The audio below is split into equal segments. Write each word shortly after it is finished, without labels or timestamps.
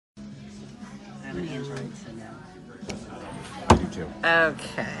have an Android, so no.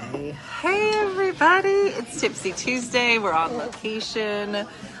 Okay. Hey everybody, it's Tipsy Tuesday. We're on location.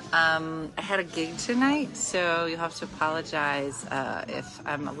 I had a gig tonight, so you'll have to apologize if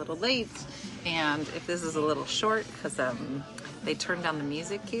I'm a little late and if this is a little short because they turned down the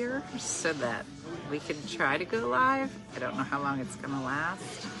music here so that we could try to go live. I don't know how long it's gonna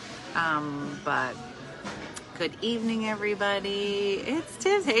last, but good evening everybody. It's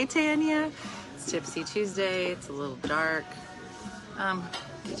Tips. Hey Tanya. It's Tipsy Tuesday. It's a little dark.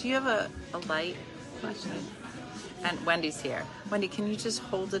 Did you have a light question? And Wendy's here. Wendy, can you just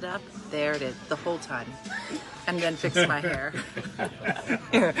hold it up? There it is, the whole time. And then fix my hair.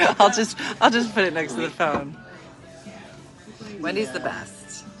 Here, I'll just put it next to the phone. Wendy's the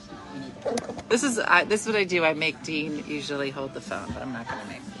best. This is what I do. I make Dean usually hold the phone, but I'm not gonna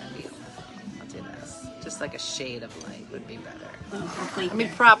make Wendy. I'll do this. Just like a shade of light would be better. Let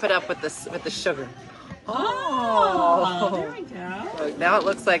me prop it up with the sugar. Oh, there we go. Look, now it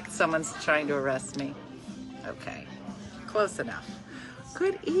looks like someone's trying to arrest me. Okay, close enough.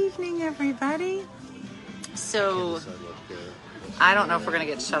 Good evening, everybody. So, I don't know if we're gonna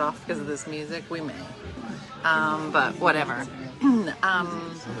get shut off because of this music. We may, but whatever.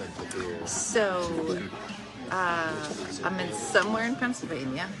 I'm in somewhere in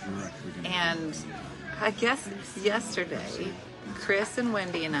Pennsylvania, and I guess yesterday, Chris and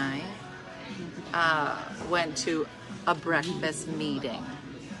Wendy and I went to a breakfast meeting,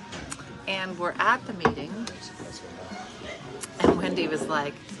 and we're at the meeting, and Wendy was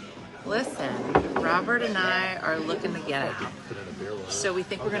like, listen, Robert and I are looking to get out, so we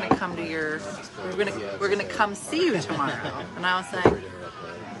think we're gonna come to we're gonna come see you tomorrow. And I was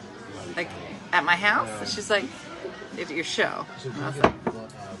like at my house? And she's like, at your show. And I was like,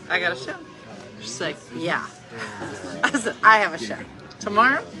 I got a show. She's like, yeah. I said, I have a show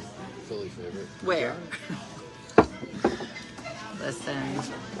tomorrow. Where? Listen,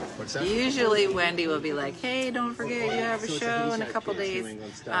 usually Wendy will be like, hey, don't forget you have a show in a couple days.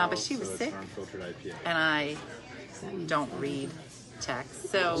 But she was sick, and I don't read text.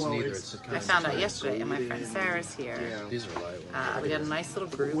 So I found out yesterday, and my friend Sarah's here. We got a nice little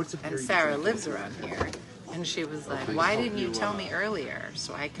group, and Sarah lives around here. And she was like, why didn't you tell me earlier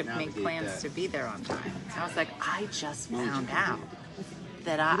so I could make plans to be there on time? And I was like, I just found out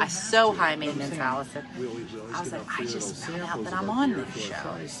that I so high maintenance, Allison. I was like, I just found out that I'm on this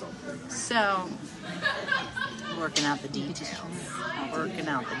show. So, working out the details.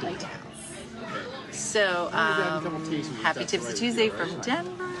 So, happy Tipsy Tuesday from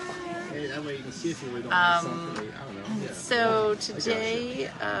Denver. So today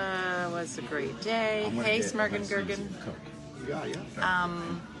was a great day. Hey, Smirgan Gurgan.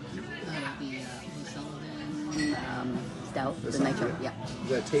 Stout, the nitro, yeah.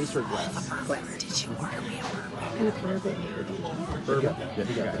 The taste or glass? Glass. Did you order me And a bourbon. Bourbon?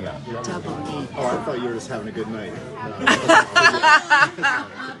 Yeah. Double D. Oh, I thought you were just having a good night.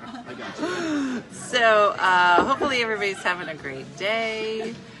 I got you. So, hopefully everybody's having a great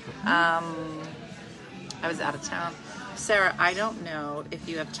day. I was out of town. Sarah, I don't know if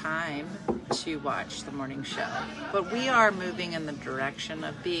you have time to watch the morning show, but we are moving in the direction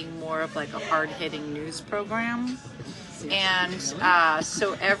of being more of like a hard-hitting news program. And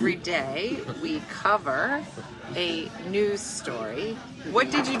so every day we cover a news story. What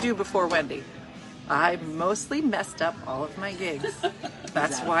did you do before Wendy? I mostly messed up all of my gigs.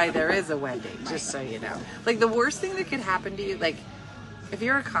 That's why there is a Wendy, just so you know. Like the worst thing that could happen to you, like if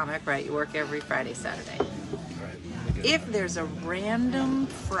you're a comic, right, you work every Friday, Saturday. If there's a random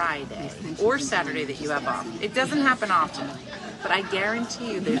Friday or Saturday that you have off, it doesn't happen often, but I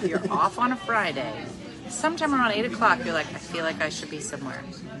guarantee you that if you're off on a Friday, sometime around 8 o'clock, you're like, I feel like I should be somewhere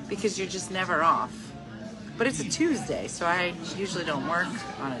because you're just never off. But it's a Tuesday, so I usually don't work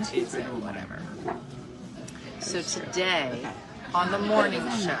on a Tuesday or whatever. So today, on the morning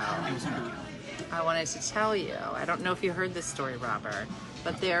show, I wanted to tell you, I don't know if you heard this story, Robert,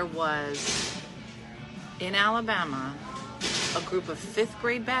 but there was, in Alabama, a group of 5th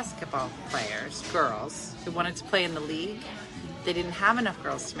grade basketball players, girls, who wanted to play in the league. They didn't have enough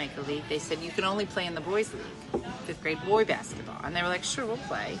girls to make the league. They said, you can only play in the boys' league, 5th grade boy basketball. And they were like, sure, we'll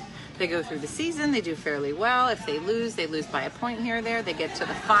play. They go through the season. They do fairly well. If they lose by a point here or there. They get to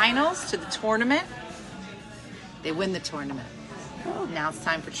the finals, to the tournament. They win the tournament. Now it's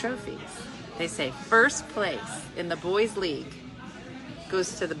time for trophies. They say first place in the boys' league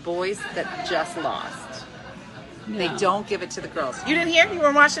goes to the boys that just lost. No. They don't give it to the girls. You didn't hear? You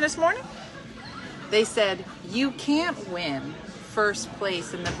weren't watching this morning? They said, you can't win first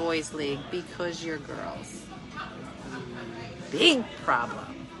place in the boys' league because you're girls. Big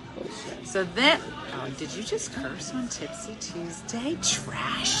problem. So then, oh, did you just curse on Tipsy Tuesday?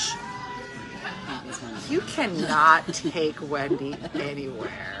 Trash. That was one. You cannot take Wendy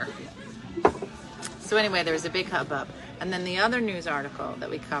anywhere. So anyway, there was a big hubbub. And then the other news article that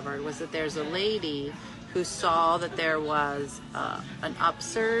we covered was that there's a lady who saw that there was an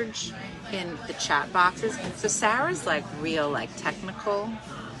upsurge in the chat boxes. So Sarah's like real like technical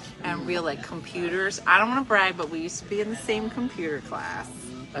and real like computers. I don't want to brag, but we used to be in the same computer class.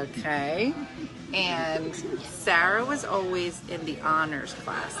 Okay. And Sarah was always in the honors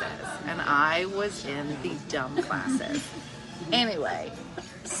classes and I was in the dumb classes. Anyway,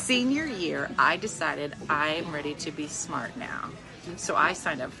 senior year, I decided I'm ready to be smart now. So I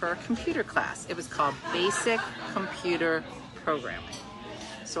signed up for a computer class. It was called Basic Computer Programming.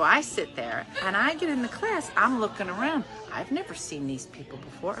 So I sit there and I get in the class. I'm looking around. I've never seen these people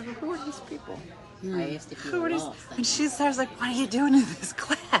before. I go, who are these people? I asked if you Who were are these? lost. And I was like, what are you doing in this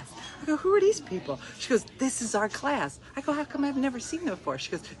class? I go, who are these people? She goes, this is our class. I go, how come I've never seen them before?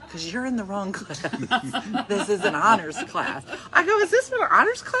 She goes, because you're in the wrong class. This is an honors class. I go, is this what an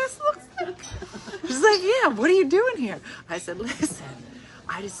honors class looks like? She's like, yeah, what are you doing here? I said, listen,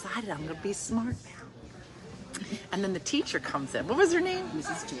 I decided I'm going to be smart now. And then the teacher comes in. What was her name?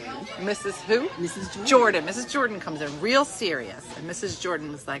 Mrs. Jordan. Mrs. who? Mrs. Jordan. Mrs. Jordan comes in real serious. And Mrs.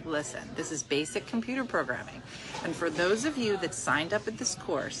 Jordan was like, listen, this is basic computer programming. And for those of you that signed up at this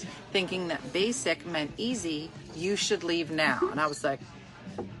course thinking that basic meant easy, you should leave now. And I was like,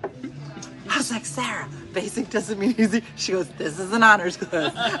 Sarah, basic doesn't mean easy. She goes, this is an honors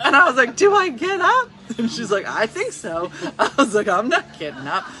class. And I was like, do I get up? And she's like, I think so. I was like, I'm not getting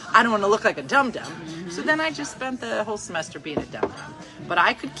up. I don't want to look like a dum-dum. So then I just spent the whole semester being a dum-dum. But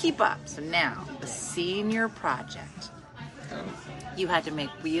I could keep up. So now, the senior project, you had to make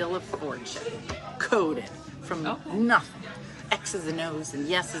Wheel of Fortune, coded from nothing. X's and O's and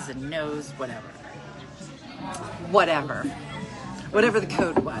yeses and no's, whatever. Whatever the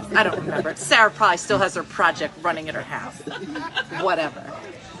code was. I don't remember. Sarah probably still has her project running at her house. Whatever.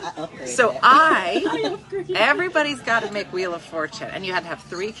 So everybody's got to make Wheel of Fortune. And you had to have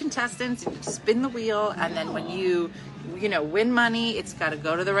 3 contestants. You spin the wheel. And then when you win money, it's got to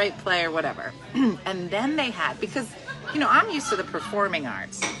go to the right player, whatever. And then they had, because, I'm used to the performing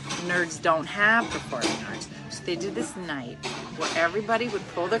arts. Nerds don't have performing arts. So they did this night where everybody would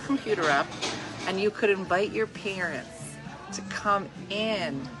pull their computer up and you could invite your parents to come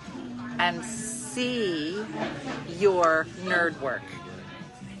in and see your nerd work.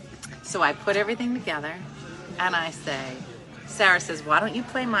 So I put everything together and I say, Sarah says, why don't you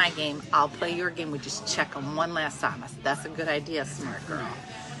play my game? I'll play your game. We just check them one last time. I said, that's a good idea, smart girl.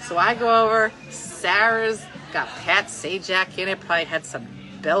 So I go over, Sarah's got Pat Sajak in it, probably had some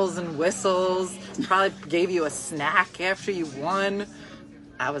bells and whistles, probably gave you a snack after you won.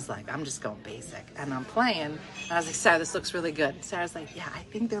 I was like, I'm just going basic. And I'm playing. And I was like, Sarah, this looks really good. Sarah's like, yeah, I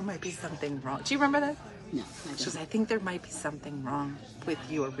think there might be something wrong. Do you remember that? No, I She goes, don't. I think there might be something wrong with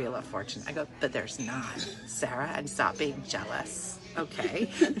your Wheel of Fortune. I go, but there's not, Sarah, and stop being jealous. Okay.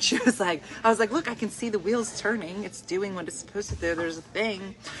 And she was like, I was like, look, I can see the wheels turning. It's doing what it's supposed to do. There's a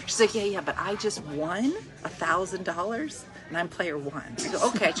thing. She's like, yeah, but I just won $1,000 and I'm player 1. I go,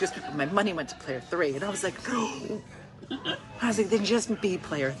 okay. She goes, but my money went to player 3. And I was like, then just be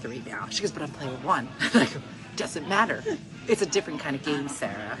player 3 now. She goes, but I'm player 1. And I go, doesn't matter. It's a different kind of game,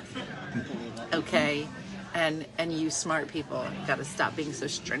 Sarah. Okay? And you smart people got to stop being so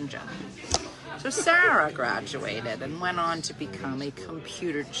stringent. So Sarah graduated and went on to become a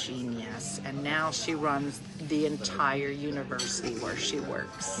computer genius. And now she runs the entire university where she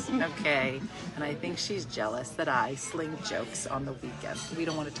works. Okay? And I think she's jealous that I sling jokes on the weekends. We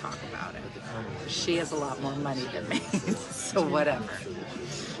don't want to talk about it. She has a lot more money than me. So whatever.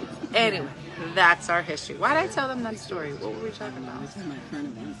 Anyway, that's our history. Why did I tell them that story? What were we talking about? It's my current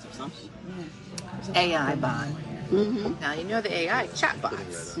events or something. AI bot. Now, you know the AI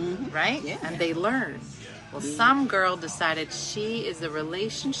chatbots, right? Yeah. And they learn. Well, some girl decided she is a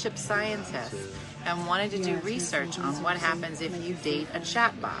relationship scientist and wanted to do research on what happens if you date a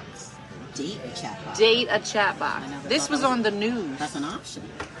chatbot. Date a chatbot. Date a chatbot. never This thought was that on the news. That's an option.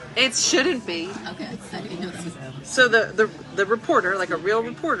 It shouldn't be. Okay, I didn't know this was. So the reporter, like a real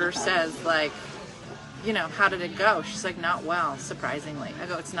reporter, says like, how did it go? She's like, not well, surprisingly. I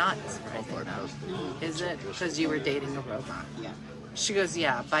go, it's not surprising though, is it? Because you were dating a robot. Yeah. She goes,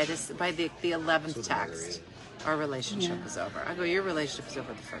 yeah. By the 11th text, our relationship was over. I go, your relationship was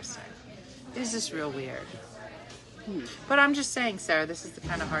over the first time. It's just real weird. But I'm just saying, Sarah, this is the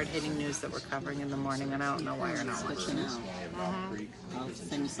kind of hard-hitting news that we're covering in the morning, and I don't know why you're not Good watching to it. know. I'll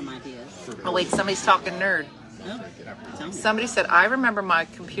send you some ideas. Oh wait, somebody's talking nerd. Oh, tell me. Somebody said, I remember my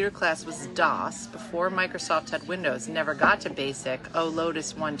computer class was DOS before Microsoft had Windows. Never got to BASIC. Oh,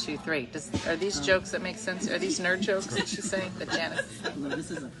 Lotus 1, 2, 3. Are these jokes that make sense? Are these nerd jokes that she's saying? That Janice?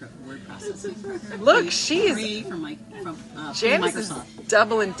 Lotus is a word processing program. Look, she is. Free from Janice is Microsoft.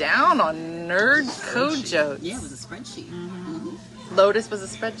 doubling down on nerd code jokes. Yeah, it was a spreadsheet. Mm-hmm. Lotus was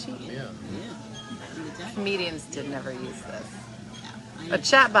a spreadsheet? Yeah. Yeah. Comedians did never use this. I A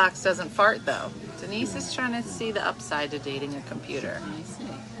chat box doesn't fart, though. Denise is trying to see the upside to dating a computer. see.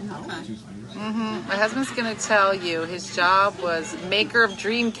 Okay. My husband's going to tell you his job was maker of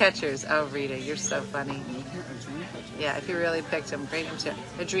dream catchers. Oh, Rita, you're so funny. Maker of dream catcher. Yeah, if you really picked him, grade him too.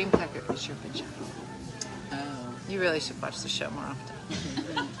 A dream catcher is your bitch. Oh. You really should watch the show more often. Okay,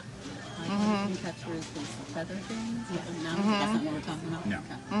 good. Dream catcher is those feather things? Yeah. No, that's not what we're talking about? No.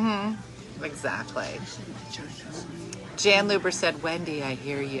 Okay. Exactly. Jan Luber said, Wendy, I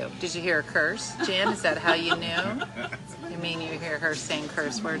hear you. Did you hear her curse? Jan, is that how you knew? You mean you hear her saying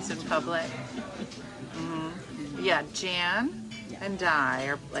curse words in public? Yeah, Jan and I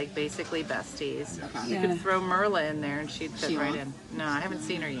are like basically besties. You could throw Merla in there and she'd fit She right on? in. No, I haven't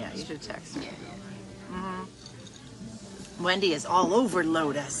seen her yet. You should text her. Yeah. Wendy is all over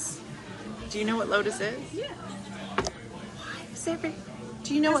Lotus. Do you know what Lotus is? Yeah.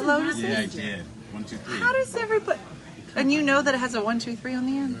 Do you know what Lotus is? Yeah, I did. 1, 2, 3. How does everybody... And you know that it has a 1, 2, 3 on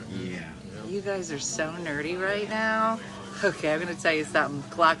the end? Yeah. You guys are so nerdy right now. Okay, I'm going to tell you something.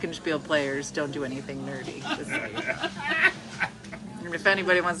 Glockenspiel players don't do anything nerdy. Just so you know. And if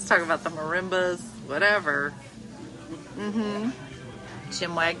anybody wants to talk about the marimbas, whatever.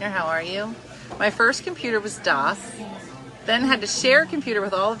 Jim Wagner, how are you? My first computer was DOS. Then had to share a computer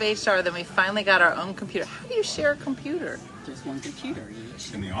with all of HR. Then we finally got our own computer. How do you share a computer? There's one computer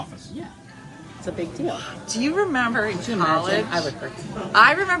each. In the office. Yeah. It's a big deal. Do you remember in college? I would hurt.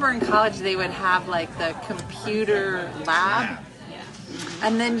 I remember in college they would have like the computer lab,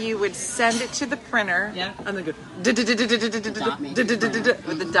 and then you would send it to the printer, Yeah. and then go Dot matrix.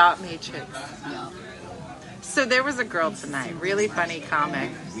 with the dot matrix. Yeah. So there was a girl tonight, really funny comic,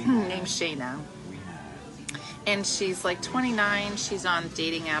 named Shayna. And she's like 29. She's on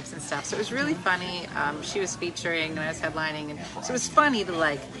dating apps and stuff. So it was really funny. She was featuring and I was headlining. And so it was funny to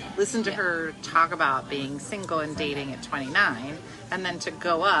like listen to her talk about being single and dating at 29 and then to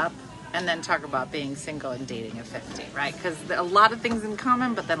go up and then talk about being single and dating at 50, right? Because a lot of things in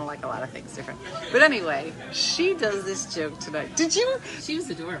common, but then like a lot of things different. But anyway, she does this joke tonight. Did you? She was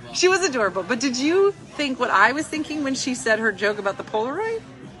adorable. She was adorable. But did you think what I was thinking when she said her joke about the Polaroid?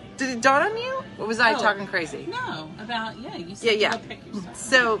 Did it dawn on you? Or was I talking crazy? No, about, you said Yeah. go pick yourself.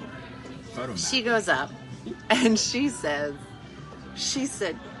 So Photo she goes up and she said,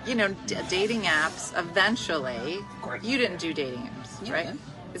 you know, dating apps eventually, you didn't do dating apps, Yeah, right? yeah.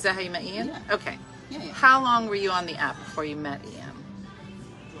 Is that how you met Ian? Yeah. Okay. Yeah. How long were you on the app before you met Ian?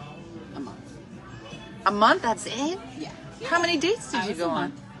 A month. A month? That's it? Yeah. How many dates did I you was go a on?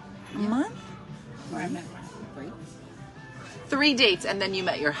 month. A month? Where I met 3. 3 dates and then you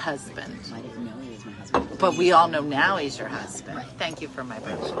met your husband. I didn't know he was my husband. But we all know now he's your husband. Thank you for my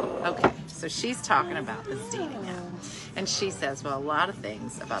bullshit. Okay, so she's talking about this dating app. And she says, well, a lot of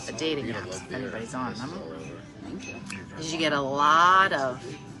things about the dating apps, if anybody's on them, Thank you. is you get a lot of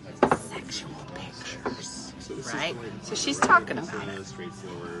sexual pictures, right? So she's talking about it.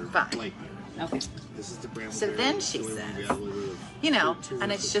 Fine. Okay. So then she says, you know,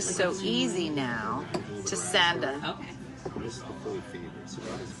 and it's just so easy now to send a, Okay.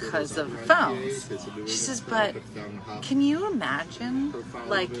 because of phones. She says, but can you imagine,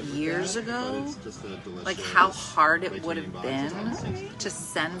 like years ago, like how hard it would have been to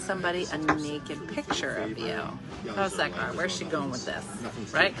send somebody a naked picture of you? I was like, all right, where's she going with this?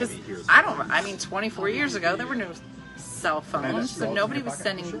 Right? Because 24 years ago, there were no cell phones, so nobody was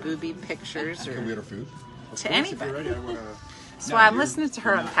sending booby pictures or food? to anybody. So I'm listening to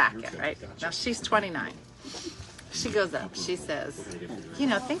her unpack it, right? Now she's 29. She goes up, she says, you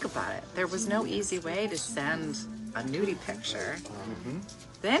know, think about it. There was no easy way to send a nudie picture.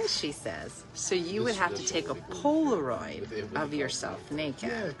 Then she says, so you would have to take a Polaroid of yourself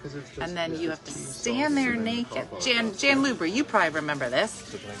naked. And then you have to stand there naked. Jan Luber, you probably remember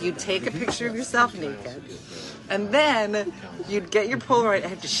this. You'd take a picture of yourself naked. And then you'd get your Polaroid and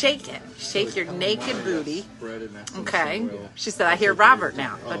have to shake it. Shake your naked booty. Okay? She said, I hear Robert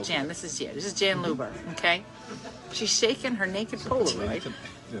now. But Jan, this is you. This is Jan Luber. Okay? She's shaking her naked Polaroid, The lady to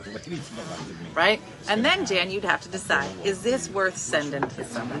the left of me. right? And then, Jan, you'd have to decide, is this worth sending to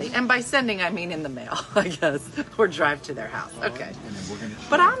somebody? And by sending, I mean in the mail, I guess, or drive to their house. Okay. And then we're gonna.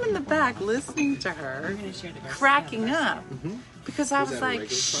 But I'm in the back listening to her, cracking up, because I was that a like,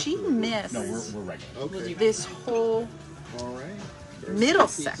 regular she truck or- missed No, we're regular. Okay. this whole All right. middle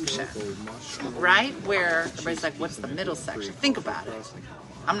section, right? Where everybody's like, what's the middle section? Think about it.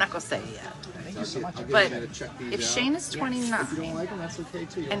 I'm not going to say it yet. But if Shayna's 29 like them, that's okay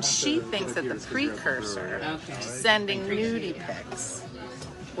too. and she thinks that the precursor to sending nudie pics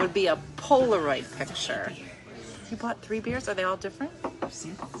would be a Polaroid picture. You bought 3 beers? Are they all different?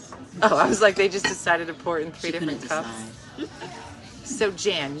 Oh, I was like, they just decided to pour it in 3 different cups. So,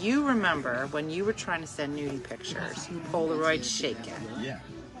 Jan, you remember when you were trying to send nudie pictures, Polaroid shaken. Yeah.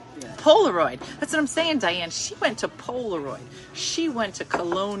 Polaroid. That's what I'm saying, Diane. She went to Polaroid. She went to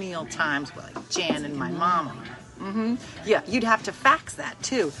colonial times with like Jan and my mama. Yeah, you'd have to fax that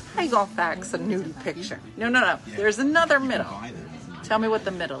too. How you gonna fax a nudie picture? No. There's another middle. Buy them. Tell me what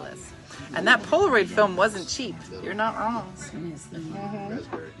the middle is. And that Polaroid film wasn't cheap. You're not wrong.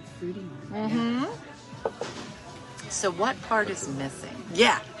 So what part is missing?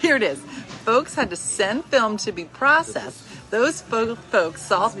 Yeah, here it is. Folks had to send film to be processed. Those folks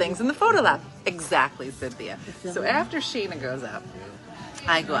saw things in the photo lab. Exactly, Cynthia. So after Sheena goes up,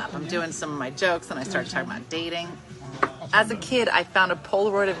 I go up. I'm doing some of my jokes and I start talking about dating. As a kid, I found a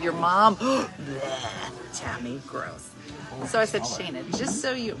Polaroid of your mom. Bleh, Tammy, gross. So I said, Shayna, just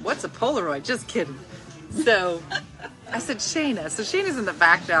so you, what's a Polaroid? Just kidding. So I said, Shayna. So Shayna's in the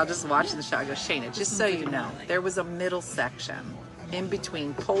back now just watching the show. I go, Shayna, just so you know, there was a middle section in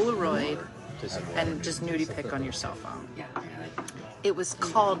between Polaroid and just nudie pic on your cell phone. It was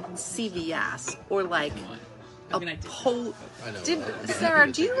called CVS or like a pol. Sarah,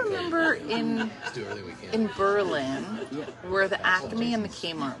 do you remember in Berlin where the Acme and the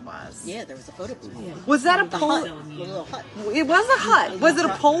Kmart was? Yeah, there was a photo booth. Was that a The hut, Polaroid? the little hut. It was a hut. Was it a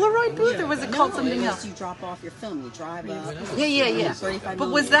Polaroid booth or was it called something It was else? you drop off your film, you drive up. Yeah. 35 But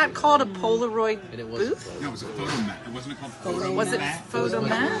was that called a Polaroid booth? No, it was a photo mat. It wasn't called photo Was it mat.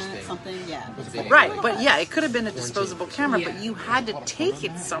 Photomat? Something, yeah. Right, but yeah, it could have been a disposable camera, but you had to take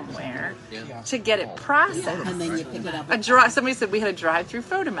it somewhere to get it processed. And then you pick it up. Somebody said we had a drive-through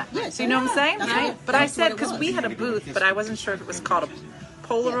photomat. Yeah, so you know what I'm saying, that's right? what- But I that's said what it because was. we had a booth, but I wasn't sure if it was called a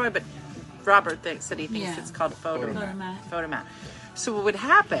Polaroid. But Robert said he thinks it's called a photomat. So what would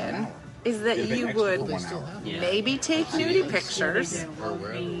happen is that you would maybe take nudie pictures,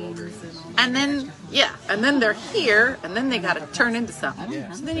 and then they're here, and then they got to turn into something.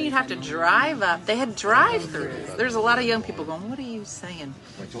 So then you'd have to drive up. They had drive-throughs. There's a lot of young people going, "What are you saying?"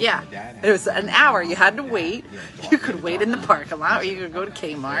 Yeah, it was an hour. You had to wait. You could wait in the parking lot, or you could go to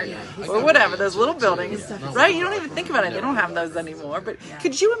Kmart or whatever. Those little buildings, right? You don't even think about it. They don't have those anymore. But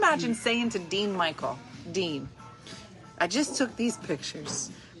could you imagine saying to Dean Michael, Dean, I just took these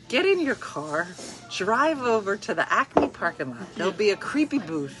pictures. Get in your car, drive over to the Acme parking lot. There'll be a creepy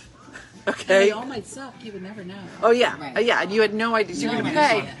booth. Okay. They all might suck. You would never know. Oh yeah, and you had no idea. So you were gonna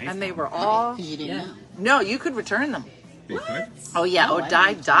pay, and they were all. Because you didn't know. No, you could return them. They could? Oh yeah. Oh,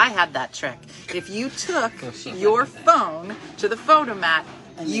 Di had that trick. If you took your phone to the photomat,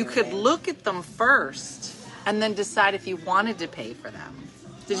 you could look at them first, and then decide if you wanted to pay for them.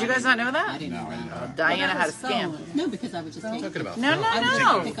 Did you guys not know that? I didn't know that. Diana had a scam. No, because I would just take it. No.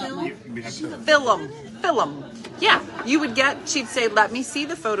 Pick up my We have to. Film. Yeah, you would get. She'd say, "Let me see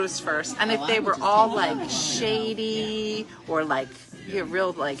the photos first," and if they were all like shady or like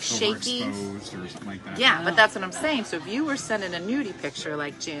real like shaky, Overexposed or something like that. yeah. But that's what I'm saying. So if you were sending a nudie picture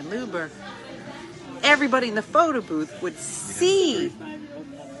like Jan Luber, everybody in the photo booth would see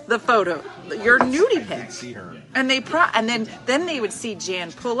the photo, your nudie pic. See her. And then they would see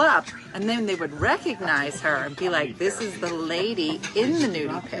Jan pull up, and then they would recognize her and be like, "This is the lady in the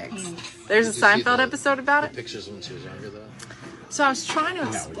nudie pics." There's a Seinfeld episode about it. Pictures when she was younger, though. So I was trying to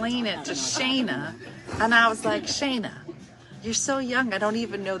explain it to Shayna, and I was like, "Shayna, you're so young. I don't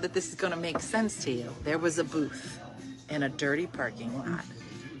even know that this is going to make sense to you." There was a booth in a dirty parking lot,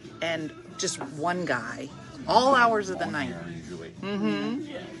 and just one guy, all hours of the night. Usually.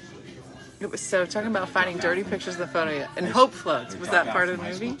 It was so talking about finding dirty pictures of the photo and hope floats. Was that part of the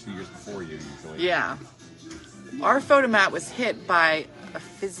movie? 2 years before you usually. Yeah. Our photomat was hit by a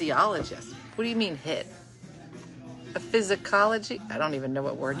physiologist. What do you mean hit? A physicology? I don't even know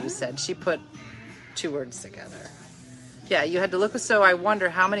what word you said. She put 2 words together. Yeah, you had to look. So I wonder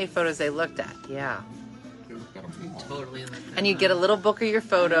how many photos they looked at. Yeah. Totally in the And you'd get a little book of your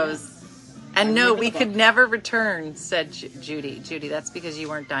photos. And no, we could never return, said Judy. Judy, that's because you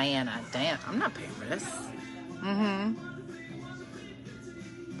weren't Diana. Diana, I'm not paying for this.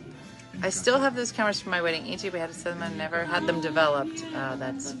 I still have those cameras from my wedding. Each we had to send them. I never had them developed. Oh,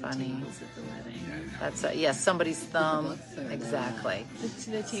 that's funny. Tables at the wedding. That's somebody's thumb. Exactly.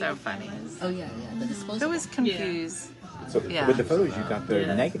 The So funny. Oh yeah, the disposable. I was confused. So Yeah. with the photos, you got the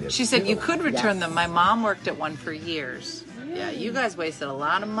negative. She said you could return Yes. them. My mom worked at one for years. Yeah, you guys wasted a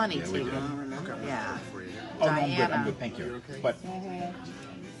lot of money taking. Yeah. Oh, no, I'm good. Diana. I'm good. Thank you. But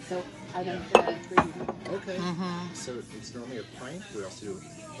So I don't. okay. So it's normally a pint. We also do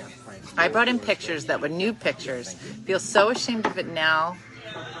half pint. I brought in pictures that were new pictures. Feel so ashamed of it now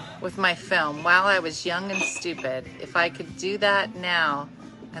with my film. While I was young and stupid, if I could do that now,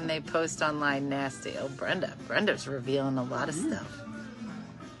 and they post online nasty. Oh, Brenda's revealing a lot of stuff.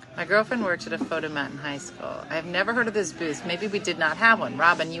 My girlfriend worked at a photomat in high school. I've never heard of this booth. Maybe we did not have one.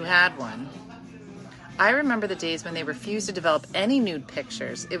 Robin, you had one. I remember the days when they refused to develop any nude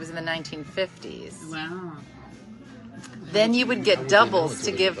pictures. It was in the 1950s. Wow. Then you would get doubles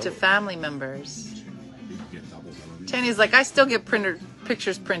to give to family members. Tanya's like, I still get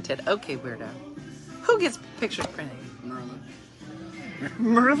pictures printed. Okay, weirdo. Who gets pictures printed?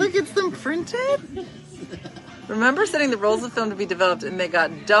 Merla gets them printed? Remember sending the rolls of film to be developed and they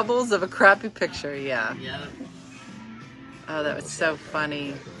got doubles of a crappy picture? Yeah. Yeah. Oh, that was so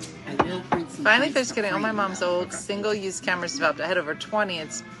funny. I will print some. Finally prints finished getting all my for mom's old single-use cameras developed. I had over 20.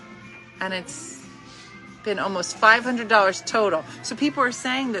 It's been almost $500 total. So people are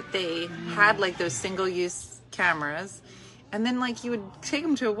saying that they had like those single-use cameras, and then like you would take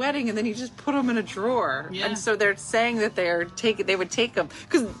them to a wedding, and then you just put them in a drawer. Yeah. And so they're saying that they would take them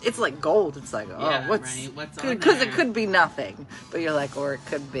because it's like gold. It's like Yeah, what's right. What's on because it there? could be nothing, but you're like, or it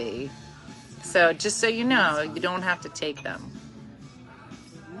could be. So just so you know, you don't have to take them.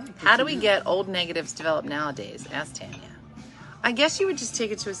 How do we get old negatives developed nowadays? Asked Tanya. I guess you would just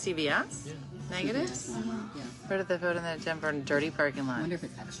take it to a CVS. Negatives? Yeah. Where did they put in the Denver dirty parking I lot? wonder if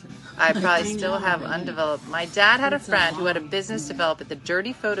it's extra. I probably I still know, have right? undeveloped. My dad had a It's a friend who had a long- business develop it. The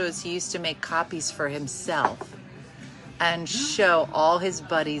dirty photos he used to make copies for himself and show all his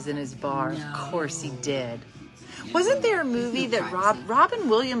buddies in his bar. No. Of course he did. Wasn't there a movie that Robin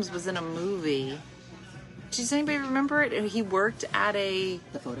Williams was in a movie? Does anybody remember it? He worked at The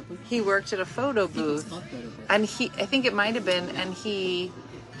photo booth. a photo I think it was booth. called photo booth. And I think it might have been, and he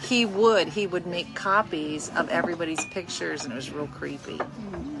would make copies of everybody's pictures, and it was real creepy.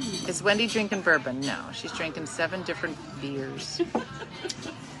 Is Wendy drinking bourbon? No, she's drinking 7 different beers. Got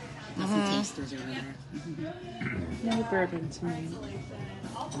some tasters over there. No bourbon tonight.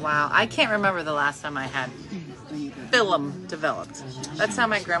 Wow, I can't remember the last time I had Oh, you do. film developed. That's how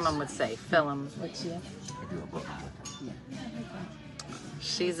my grandma would say, film. What's your?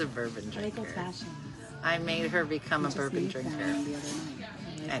 She's a bourbon I go drinker. fashion. I made her become a bourbon Made that drinker. the other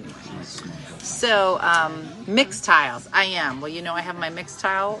night. Anyway, so mixed tiles. I am. Well, you know, I have my mixed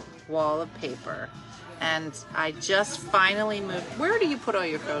tile wall of paper, and I just finally moved. Where do you put all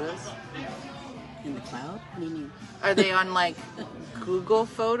your photos? In the cloud? What do you mean? Are they on like Google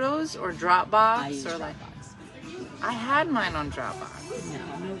Photos or I Dropbox use or like? Dropbox. I had mine on Dropbox,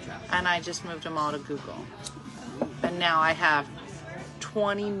 No Dropbox. and I just moved them all to Google, and now I have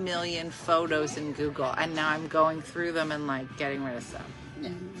 20 million photos in Google, and now I'm going through them and like getting rid of stuff. Yeah.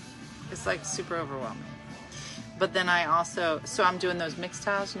 It's like super overwhelming. But then I also, so I'm doing those mixed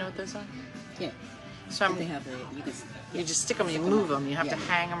tiles. You know what those are? Yeah. So They have the, you just stick them, you move them. You have to Yeah.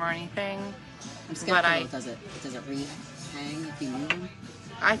 hang them or anything. I'm skeptical. I- Does it re-hang if you move them?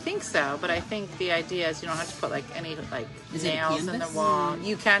 I think so, but I think the idea is you don't have to put like any like Is it nails in the canvas? wall.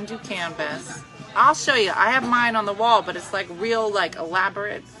 You can do canvas. I'll show you. I have mine on the wall, but it's like real like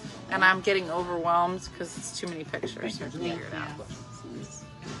elaborate, and I'm getting overwhelmed because it's too many pictures to figure it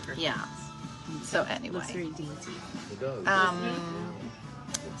out. Yeah. So Looks anyway, very dainty.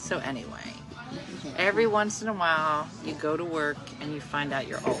 so anyway, every once in a while you go to work and you find out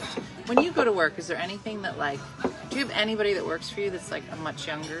you're old. When you go to work, is there anything that like, do you have anybody that works for you that's like much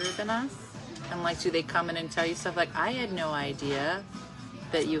younger than us? And like, do they come in and tell you stuff like, I had no idea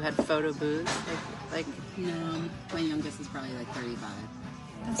that you had photo booths? Like No. My youngest is probably like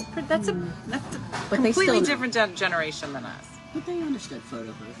 35. that's a But they completely still- different generation than us. But they understood photo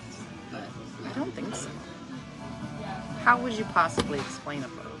booths. But I don't think so. How would you possibly explain a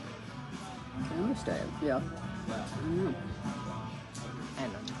photo booth? I understand. Yeah. I don't know. I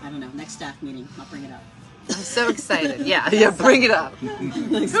don't know. I don't know. Next staff meeting, I'll bring it up. I'm so excited. Yeah, bring it up.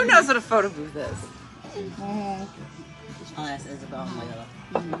 Who knows what a photo booth is? I'll ask Isabel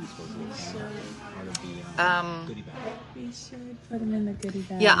and Layla. We should put them in the goodie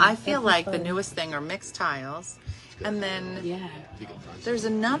bag. Yeah, I feel Of like the photos. newest thing are mixed tiles. And then Yeah. there's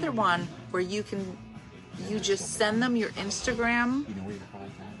another one where you can you just send them your Instagram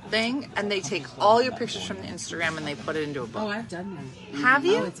thing, and they take all your pictures from the Instagram and they put it into a Oh, book. I've done that. Have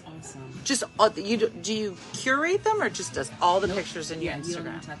you? Oh, it's awesome. Just do you curate them, or just does all the pictures in your Yeah, you don't Instagram?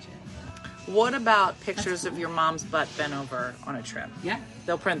 even touch it. What about pictures of your mom's butt bent over on a trip? Yeah,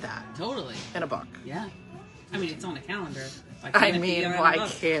 They'll print that totally. in a book. Yeah. I mean, it's on a calendar. Why I can't it be mean, on a why book?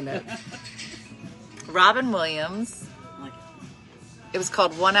 can't it? Robin Williams. Like, It was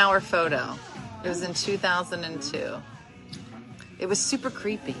called 1 Hour Photo. It was in 2002. It was super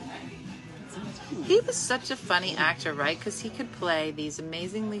creepy. He was such a funny actor, right? Because he could play these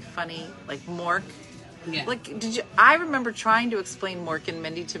amazingly funny, like Mork. yeah. Like, I remember trying to explain Mork and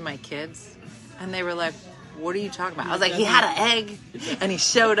Mindy to my kids, and they were like, "What are you talking about?" I was like, "He had an egg, and he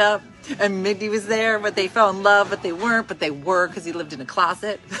showed up, and Mindy was there, but they fell in love, but they weren't, but they were because he lived in a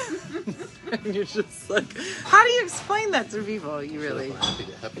closet." And you're just like, how do you explain that to people? You really I have to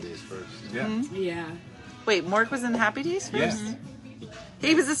get Happy Days first. Yeah. yeah. wait. Mork was in Happy Days first. Yes.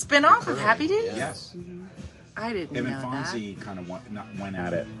 He was a spin-off of Happy Days. Yes. I didn't Him know and that. Fonzie kind of went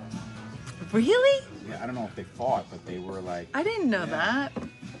at it. Really? Yeah, I don't know if they fought, but they were like, I didn't know Yeah.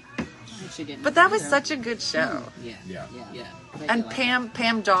 that. She didn't. But that was either. such a good show. Yeah. yeah. Yeah. Yeah. And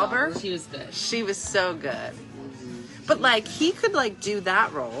Pam Dauber, She was good. she was so good. But like he could like do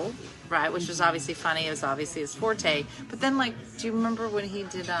that role, right? Which was obviously funny. It was obviously his forte. But then like, do you remember when he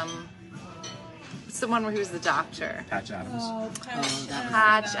did it's the one where he was the doctor? Patch Adams.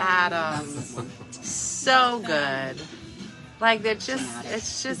 Patch Adams. So good. Like they're just,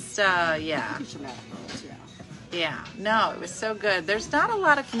 it's just, yeah. Traumatic roles, yeah. Yeah, no, it was so good. There's not a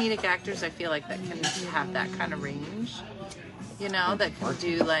lot of comedic actors I feel like that can have that kind of range. You know, that can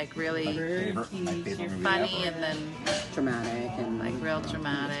do like really My favorite movie funny ever. and then Dramatic and like real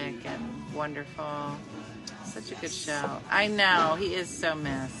dramatic and wonderful. Such a good show. I know, he is so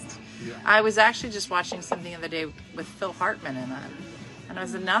missed. I was actually just watching something the other day with Phil Hartman in it. And it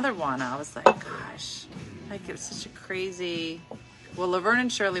was another one. I was like, gosh, like it was such a crazy... Well, Laverne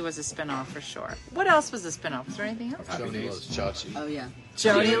and Shirley was a spinoff for sure. What else was a spinoff? Was there anything else? Joni loves Chachi. oh yeah.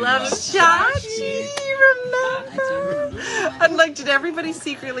 Joni Loves Chachi. I do Remember? remember that. And like, did everybody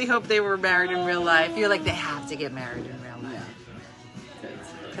secretly hope they were married in real life? You're like, they have to get married in real life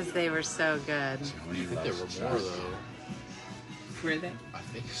because they were so good. Tony There loves were more Chuck. though. Were they? I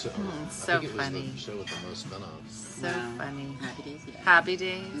think so. so I think it was funny. the show with the most spin-offs. So Wow. funny. Happy Days, yeah. Happy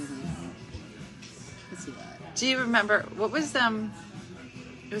Days. Let's see that. Do you remember what was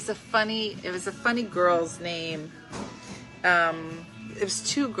It was a funny girl's name. It was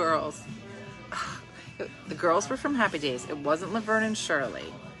two girls. The girls were from Happy Days. It wasn't Laverne and Shirley.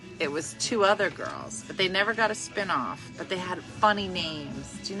 It was two other girls, but they never got a spin-off. But they had funny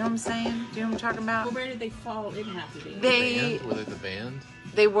names. Do you know what I'm saying? Do you know what I'm talking Well, about? where did they fall in Happy Days? They Band? Were they the band?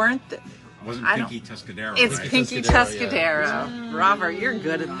 they weren't. Wasn't I don't- Pinky Tuscadero, It's right? Pinky Tuscadero, Tuscadero. Robert, you're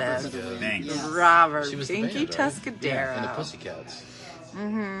good at this. Thanks. Robert, She was the Pinky band, right? Tuscadero. And the Pussycats.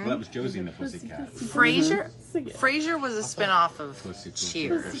 Well, that was Josie and the Pussycats. Frasier. Frasier was a spin-off of Pussy, pussy,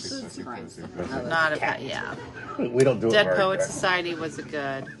 Cheers. pussy, pussy, pussy, pussy. Not a yeah. We don't do it Dead very Poets good. Society was a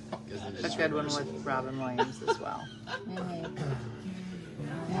good Isn't it one with Robin Williams as well.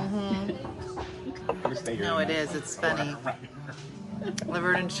 Stay here No, it tonight. is. It's funny.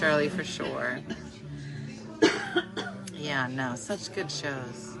 Laverne and Shirley for sure. Yeah, no, such good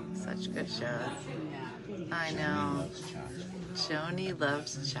shows. Such good shows. I know. Joni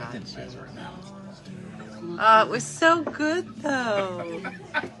loves Chachi. Oh, it was so good though.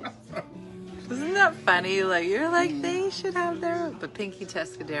 Isn't that funny? Like you're like they should have their own. But Pinky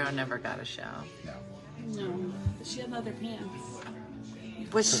Tuscadero never got a show. No. No. She had leather pants.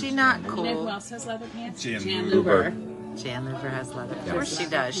 Was she not You know who cool? else has leather pants? Jan Luber. Jan Luber has leather. Of course she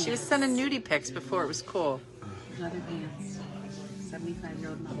does. She was sending nudie pics before it was cool. Leather pants.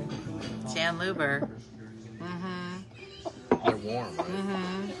 75-year-old mother. Jan Luber. They're warm,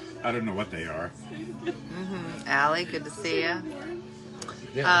 right? I don't know what they are. Allie, good to see you.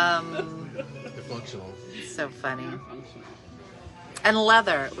 Yeah. They're functional. So funny. And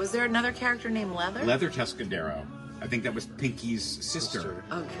Leather. Was there another character named Leather? Leather Tuscadero. I think that was Pinky's sister.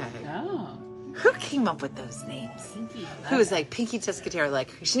 Okay. Oh. Who came up with those names? Pinky. Who was like Pinky Tuscadero?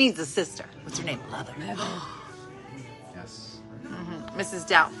 Like she needs a sister. What's her name? Leather. Yes. Mrs.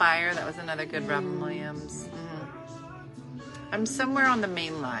 Doubtfire. That was another good Robin Williams. I'm somewhere on the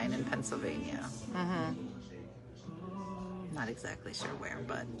main line in Pennsylvania. Not exactly sure where,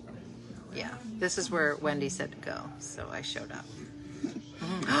 but yeah. This is where Wendy said to go, so I showed up.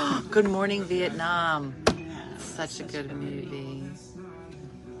 Good Morning Vietnam. Such a good movie.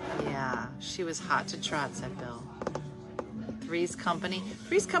 Yeah, she was hot to trot, said Bill. Three's Company.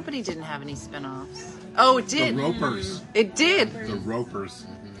 Three's Company didn't have any spin-offs. Oh, it The did. Ropers. It did. The Ropers.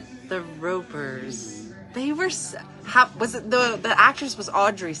 The Ropers. They were. Was it the actress was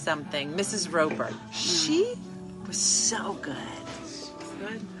Audrey something? Mrs. Roper. She was so good.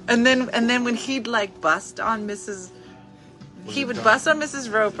 And then when he'd like bust on Mrs. He would bust on Mrs.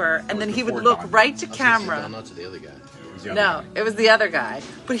 Roper, and then he would look right to camera. Not to the other guy. No, it was the other guy.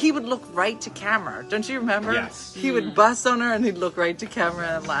 But he would look right to camera. Don't you remember? Yes. He would bust on her and he'd look right to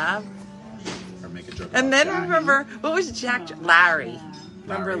camera and laugh. Or make a joke. And about then Jack. remember, what was Jack? Larry.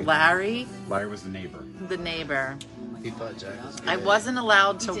 Remember Larry? Larry was the neighbor. The neighbor. He thought Jack was I gay. wasn't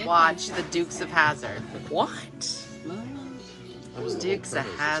allowed to did watch The Dukes of Hazzard. What? That was the Dukes whole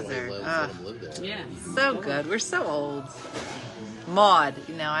of premise. That's why he Hazzard. let him live there. Yeah. So good. We're so old. Maud.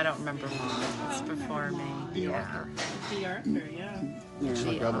 No, I don't remember Maud. It's before me. The author. The Arthur, yeah.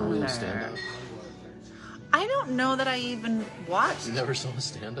 The Robin Williams author. stand up. I don't know that I even watched You never saw a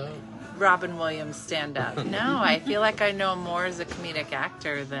stand up? Robin Williams stand up. No, I feel like I know him more as a comedic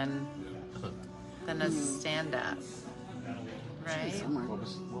actor than as a stand up. Right?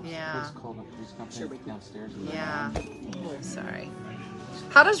 Yeah. Yeah. Oh, sorry.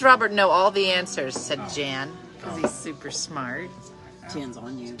 How does Robert know all the answers? Said Jan. Because he's super smart. Jan's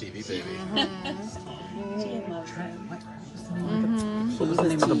on you. TV baby. Jan loves him. What was the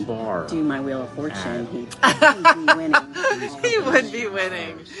name of the bar? Do my Wheel of Fortune. He'd be winning. He would be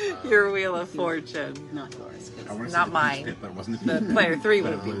winning your Wheel of Fortune. Not yours. I wanna say Not the mine. Peach Pit, but it wasn't The Peach Pit. player 3 But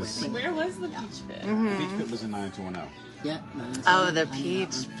would it be was- winning. Where was the peach pit? The Peach Pit was in 90210. Yeah. Oh, the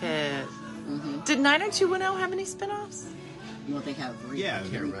Peach Pit. Did 90210 have any spin-offs? Well, they have. Yeah,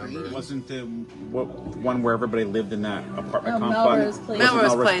 recreated. it wasn't the one where everybody lived in that apartment Oh, complex. Melrose Place. Was it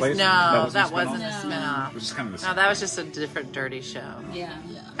Melrose Place. No, that a wasn't spin-off? a spin-off. It was just kind of the No, that was just a different dirty show. Yeah.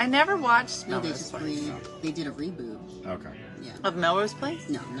 I never watched No, they Melrose just Place. they did a reboot. Okay. Yeah. Of Melrose Place?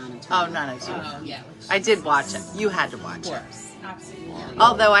 No, not until. Oh, 902. Oh, yeah. I did watch it. You had to watch Of it. course. Absolutely.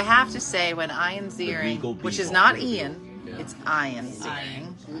 Although I have to say, when Ian Ziering, Regal which is Beagle. not Ian, Yeah. it's Ian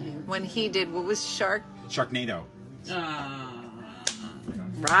Ziering, when he did, what was Sharknado.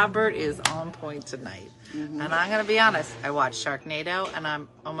 Robert is on point tonight. And I'm going to be honest, I watched Sharknado, and I'm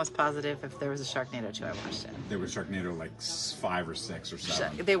almost positive if there was a Sharknado 2, I watched it. There was Sharknado like 5 or 6 or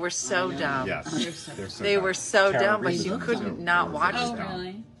 7. They were so dumb. Yes. They're so They dumb. were so Tara dumb, but Reid you was couldn't too. not They were watch very Oh, them. dumb.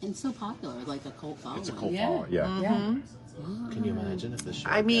 really? And so popular, like a cult following. It's a cult Yeah. follow. Yeah. Yeah. Can you imagine if the show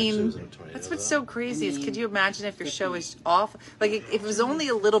I actually mean, was in a tornado? that's what's though? so crazy is, could you imagine if your show is off? Like, if it was only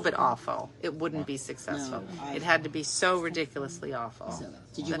a little bit awful, it wouldn't be successful. No, It had to be so ridiculously awful. So,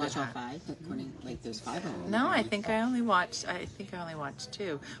 did you that watch it all had- 5? According, like there's 5 of them. No, I think I only watched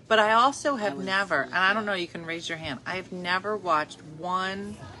 2. But I also have was- never, and I don't know, you can raise your hand. I have never watched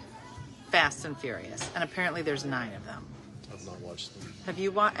one Fast and Furious, and apparently there's 9 of them. I've not watched them. Have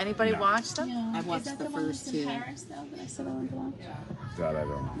you anybody No. watched them? Yeah. I watched Is that the one first that's in 2. Paris, though, that I said I wanted to watch? That I don't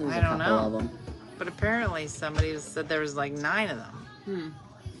know. There's I a don't couple know. of them. But apparently somebody said there was like 9 of them.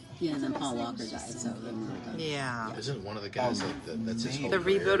 Yeah, and then Paul Walker died, so then Yeah. Isn't one of the guys like that's his whole The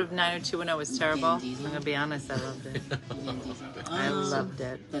career? reboot of 90210 was terrible. Vin Diesel. I'm gonna be honest, I loved it. I Oh, loved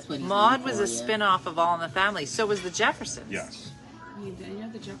it. That's what he's Maude known was for, a yeah. spin-off of All in the Family. So was the Jeffersons. Yes. I know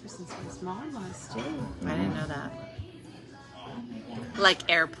the Jeffersons was mom was too. I didn't know that. Like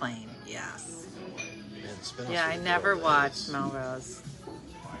Airplane, yes. Man, spin-offs Yeah, were I good. never watched Melrose.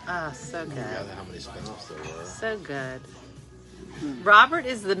 Oh, so I good. forgot how many spin-offs there were. So good. Robert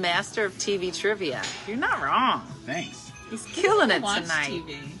is the master of TV trivia. You're not wrong. Thanks. He's killing it Watch tonight.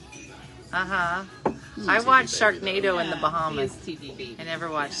 TV. Uh-huh. I watched baby, Sharknado in the Yeah, Bahamas. he is TV baby. I never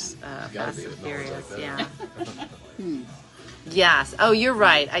watched gotta Fast be and with knowledge Furious. like Yeah. that. Yes. Oh, you're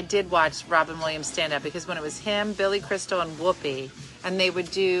right. I did watch Robin Williams stand up because when it was him, Billy Crystal, and Whoopi, and they would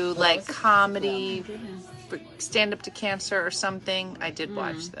do like comedy, stand up to cancer or something. I did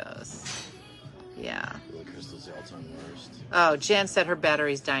watch those. Yeah. Billy Crystal's the all-time worst. Oh, Jan said her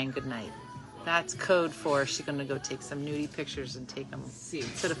battery's dying. Good night. That's code for she's gonna go take some nudie pictures and take them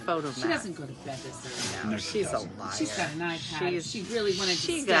to the photo She map. doesn't go to bed this early. No, she's a liar. She's got an iPad. She's- She really wanted to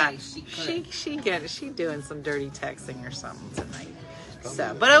She stay. got She could. she doing some dirty texting or something tonight.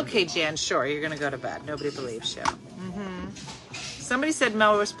 So, but okay, Jan, sure, you're gonna go to bed. Nobody believes you. Somebody said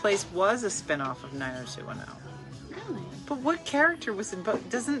Melrose Place was a spinoff of 90210. Really? But what character was in both?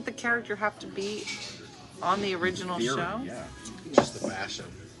 Doesn't the character have to be on the original Theory, show? yeah. Just the fashion.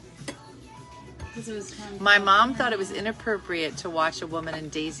 Because it was from My mom thought it was inappropriate to watch a woman in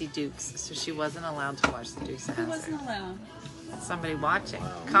Daisy Dukes, so she wasn't allowed to watch the Dukes of Who wasn't Hazzard. allowed? Somebody watching.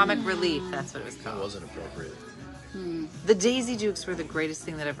 Comic Relief, that's what it was That called. wasn't appropriate. The Daisy Dukes were the greatest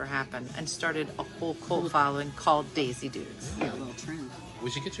thing that ever happened and started a whole cult following called Daisy Dukes. Yeah, a little trend. We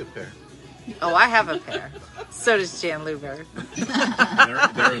should get you a pair. Oh, I have a pair. So does Jan Luber.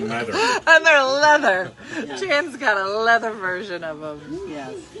 They're in leather. And they're leather. Jan's got a leather version of them.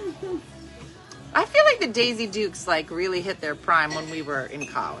 Yes. I feel like the Daisy Dukes like really hit their prime when we were in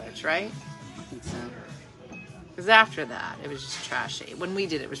college, right? I think so. Because after that, it was just trashy. When we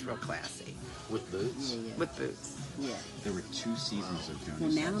did it, was real classy. With boots? Yeah. With boots. Yeah. There were 2 seasons of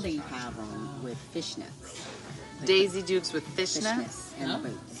Well, Jonas. now they have them with fishnets. Daisy Dukes with fishnets. Fishnets and Oh.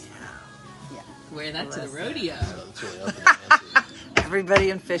 boots. Yeah. Wear that to the rodeo. That's really up in the ante. Everybody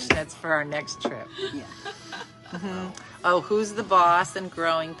in fishnets for our next trip. Yeah. Oh, Who's the Boss and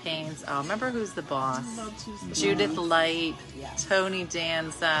Growing Pains. Oh, remember Who's the Boss? Judith Light, Yeah. Tony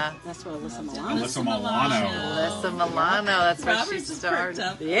Danza, That's what Alyssa Milano. Alyssa Milano. Alyssa Milano. That's where she Robert's just started. perked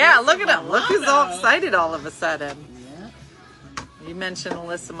up. Yeah, Alyssa look at him. Look who's all Milano. excited all of a sudden. Yeah. You mentioned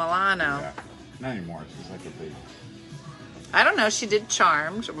Alyssa Milano. Yeah. Not anymore. She's like a big. I don't know. She did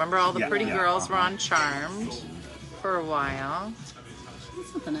Charmed. Remember all the Yeah, pretty yeah, girls were uh-huh. on Charmed for a while.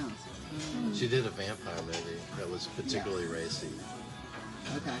 That's something else. She did a vampire movie that was particularly racy.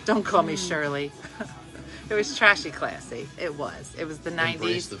 Okay. Don't call me Shirley. It was trashy classy. It was. It was the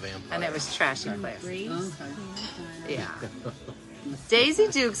Embrace 90s. the vampire. And it was trashy classy. Okay. Yeah. Daisy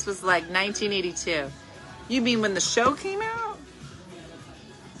Dukes was like 1982. You mean when the show came out?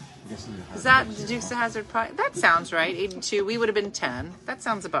 Is that the Dukes of Hazzard Pie? That sounds right. 82. We would have been 10. That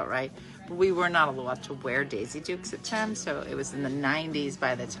sounds about right. But we were not allowed to wear Daisy Dukes at 10, so it was in the 90s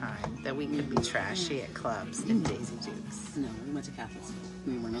by the time that we could be trashy at clubs in Daisy Dukes. No, we went to Catholic school.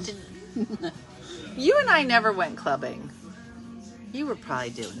 We were not. You and I never went clubbing. You were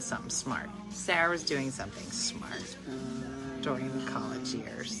probably doing something smart. Sarah was doing something smart during the college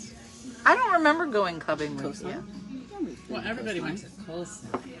years. I don't remember going clubbing with you. Well, everybody went to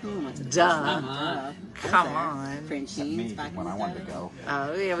Coastline. We went to Duh. Come on. Come on. Frenchies Me, back in when the I wanted to day. go.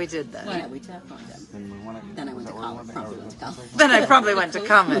 Oh, yeah, we did that. Yeah, we definitely did. Then we wanted. Then I went to college. Probably went to college. Then I probably went to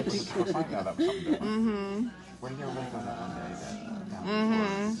college.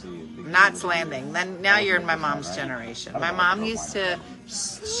 Knots Landing. Then now you're in my mom's generation. My mom used to,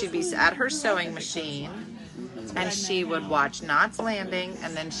 she'd be at her sewing machine, and she would watch Knots Landing,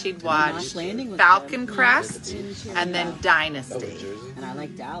 and then she'd watch Knots Landing was Falcon good. Crest, and then Dynasty. Jersey? And I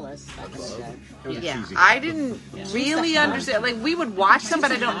like Dallas back in the day. Yeah, I didn't really understand. Like, we would watch them,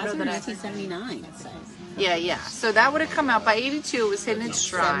 but I don't know Hazard, that I. 1979. It says. Yeah. So that would have come out by '82. It was hitting its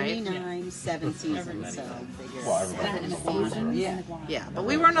stride. 79, 7 seasons. So figure. Well, everybody. Yeah. Yeah, but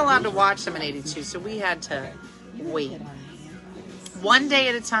we weren't allowed to watch them in '82, so we had to wait. One day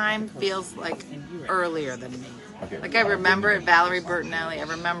at a time feels like earlier than me. Like, I remember it, Valerie Bertinelli. I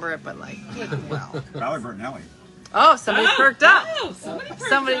remember it, but like, well. Valerie Bertinelli. Oh, somebody perked up. Oh,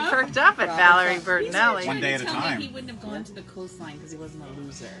 Somebody perked up at Valerie Bertinelli. One day at a Tell me time. he wouldn't have gone to the Coastline because he wasn't a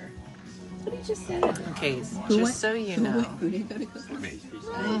loser. What did you just said? Okay, just so you know. Who did go to Coastline? Me.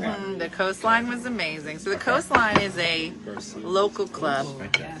 The Coastline was amazing. So the Coastline is a local club.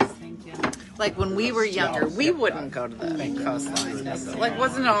 Yes, thank you. Like, when we were younger, we wouldn't go to the Coastline. Like,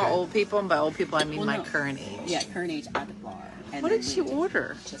 wasn't it all old people? And by old people, I mean my current age. Yeah, current age at the bar. And What then did she we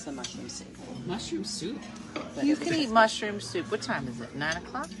order? Just a mushroom soup. Mushroom soup. But You it was can eat mushroom soup. What time is it? 9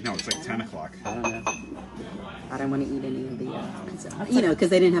 o'clock? No, it's like 10 o'clock. I don't know. I don't want to eat any of the, because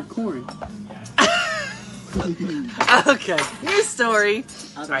they didn't have corn. Okay, new story.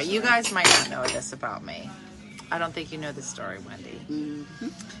 All right, you guys might not know this about me. I don't think you know the story, Wendy.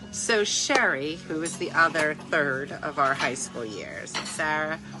 So Sherry, who is the other third of our high school years,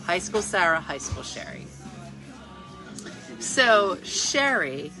 Sarah, high school Sherry. So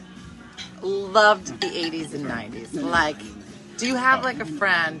Sherry loved the 80s and 90s. Like, do you have like a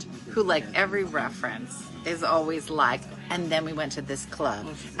friend who like every reference is always like, and then we went to this club,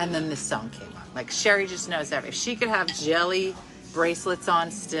 and then this song came on. Like, Sherry just knows everything. If she could have jelly bracelets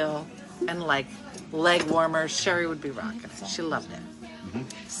on still and like leg warmers, Sherry would be rocking it. She loved it.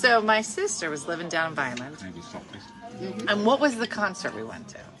 So my sister was living down in Vineland, Can I do salt, please? and what was the concert we went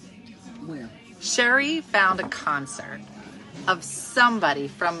to? Where? Sherry found a concert of somebody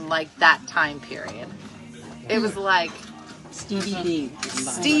from like that time period. It was like Stevie B.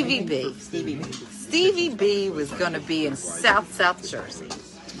 Stevie B. Stevie B. Stevie B was going to be in South Jersey.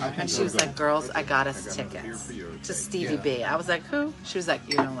 And she was like, girls, I got us tickets to Stevie B. I was like, who? She was like,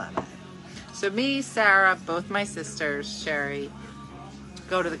 you're going to love it. So me, Sarah, both my sisters, Sherry,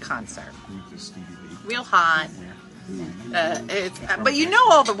 go to the concert. Real hot. But you know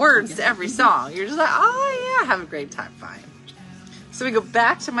all the words to every song. You're just like, oh yeah, have a great time, fine. So we go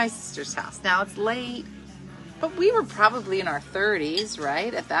back to my sister's house. Now it's late. but we were probably in our 30s,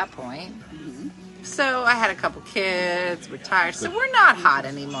 right, at that point. So I had a couple kids, we're tired, so we're not hot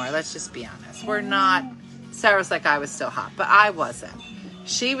anymore, let's just be honest. We're not, Sarah's like, I was still hot, but I wasn't.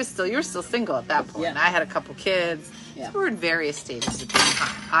 She was still, you were still single at that point. Yeah. I had a couple kids. Yeah. So we were in various stages of being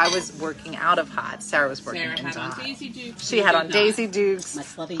hot. I was working out of hot, Sarah was working Sarah into had on hot. Daisy Dukes. She You had did on not. Daisy Dukes. My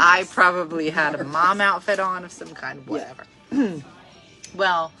slutty I yes. probably had a mom outfit on of some kind, whatever.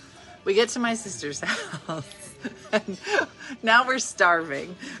 Well, we get to my sister's house, and now we're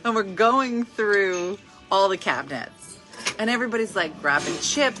starving, and we're going through all the cabinets, and everybody's like grabbing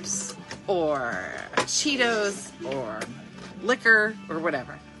chips or Cheetos or liquor or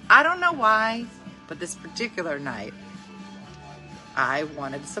whatever. I don't know why, but this particular night, I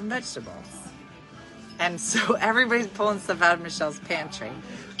wanted some vegetables. And so everybody's pulling stuff out of Michelle's pantry.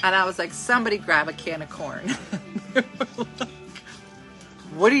 And I was like, somebody grab a can of corn. They were like,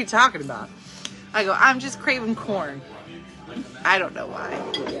 what are you talking about? I go, I'm just craving corn. I don't know why.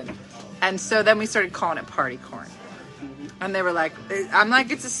 And so then we started calling it party corn. And they were like, I'm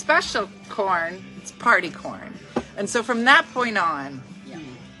like, it's a special corn. It's party corn. And so from that point on,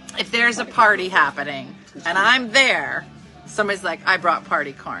 if there's a party happening and I'm there, somebody's like, I brought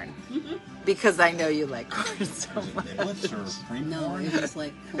party corn. Because I know you like corn so much. No, it was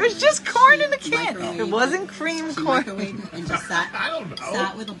like It was just corn in a She can. microwaved It wasn't cream She corn. microwaved and just sat, I don't know.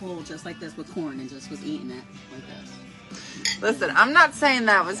 sat with a bowl just like this with corn and just was eating it like this. Listen, I'm not saying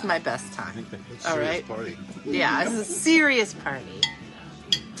that was my best time. All right. Party. Yeah, it's a serious party.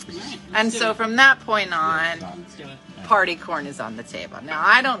 Right. And so from that point on, Let's do it. party corn is on the table. Now,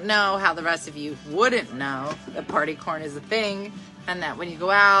 I don't know how the rest of you wouldn't know that party corn is a thing and that when you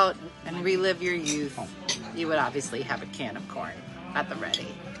go out and relive your youth, you would obviously have a can of corn at the ready.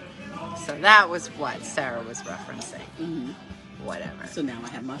 So that was what Sarah was referencing. Whatever. So now I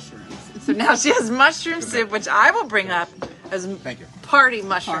have mushrooms. So now she has mushroom soup, which I will bring up as Thank you. party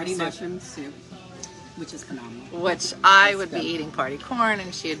mushroom Party soup. mushroom soup, which is phenomenal. Which I would be eating party corn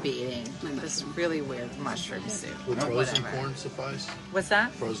and she would be eating this really weird mushroom soup. Would or frozen whatever. corn suffice? What's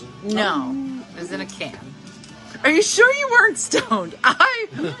that? Frozen? No, it was in a can. Are you sure you weren't stoned? I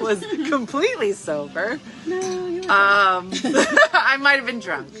was completely sober. No, you were I might have been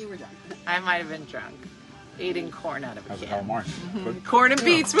drunk. You were done. I might have been drunk. Eating corn out of a How's it can. all March? Good. Corn and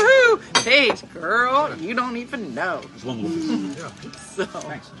beets, woohoo! Paige, girl, you don't even know. It's one little. So,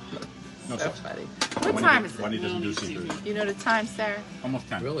 Thanks. No so sauce. funny. What time is Wendy it? doesn't do seafood. You know the time, Sarah? Almost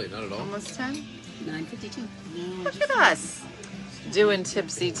 10. Really? Not at all? Almost 10? 9:52. Look at us doing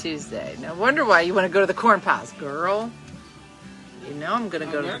Tipsy Tuesday. No wonder why you want to go to the Corn Palace, girl. You know I'm going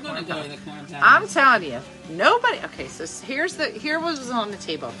to go to We're the going Corn to go Palace. to the corn palace. I'm telling you, nobody. Okay, so here was on the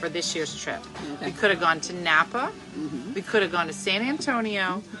table for this year's trip. Okay. We could have gone to Napa, we could have gone to San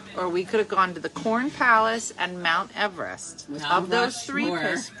Antonio, or we could have gone to the Corn Palace and Mount Everest. Mount Of those three,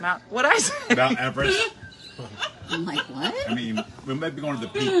 Rushmore. what I say? Mount Everest. I'm like, what? I mean, we might be going to the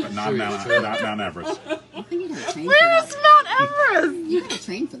peak, but not Mount Everest. I think you gotta train Where for is that. Mount Everest? You gotta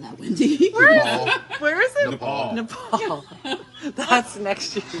train for that, Wendy. Where is it? Nepal. Nepal. That's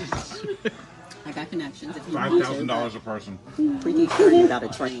next year. I got connections if you want to. $5,000 a person. Pretty sure you gotta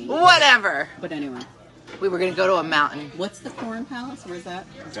train. Whatever. But anyway, We were going to go to a mountain. what's the Corn Palace? Where's that?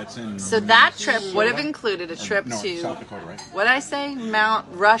 That's in. So that trip would have included a trip no, to, South Dakota, right? what did I say? Mount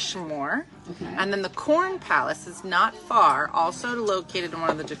Rushmore. Okay. And then the Corn Palace is not far, also located in one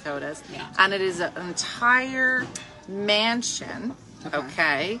of the Dakotas. Yeah. And it is an entire mansion,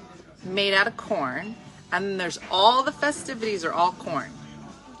 okay, made out of corn. And then there's all the festivities are all corn.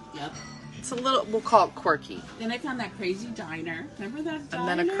 Yep. It's a little, we'll call it quirky. Then I found that crazy diner. Remember that diner?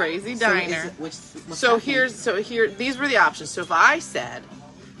 And then a crazy So is diner. it- what's So happening? here, these were the options. So if I said,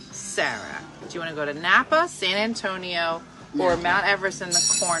 Sarah, do you want to go to Napa, San Antonio, or Napa. Mount Everest and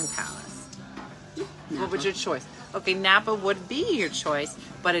the Corn Palace? What would your choice? Okay, Napa would be your choice,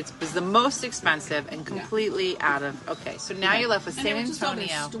 but it was the most expensive and completely out of. Okay, so now you're left with And San there were just all those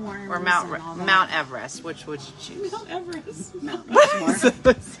Antonio storms or and all that. Mount Everest. Which would you choose? Mount Everest. Mount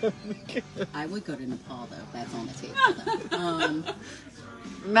Rushmore. I would go to Nepal though. That's on the table.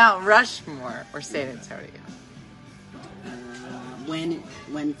 Though. Mount Rushmore or San Antonio?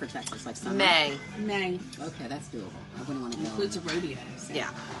 When for Texas, like summer. May. May. Okay, that's doable. I wouldn't want to go. Includes a rodeo. So. Yeah.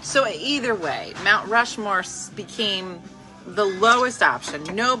 So either way, Mount Rushmore became the lowest option.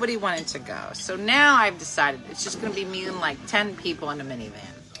 Nobody wanted to go. So now I've decided it's just going to be me and like 10 people in a minivan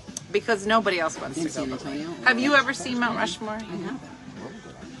because nobody else wants In to go. San but me. Antonio? Have you ever seen Mount Rushmore? I haven't.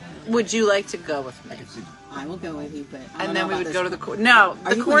 Would you like to go with me? I will go with you, but I don't And know then we about would this- go to the no. Are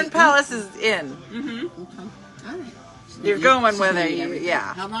The you Corn gonna eat? Palace is in. Okay. All right. You're going whether you,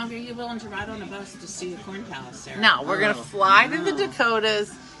 yeah. How long are you willing to ride on a bus to see the Corn Palace, Sarah? No, we're going to fly to the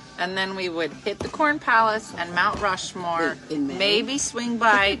Dakotas, and then we would hit the Corn Palace and Mount Rushmore, In May? maybe swing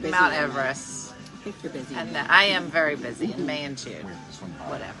by Busy Mount in May. Everest. I think you're busy. And then, I am very busy in May and June.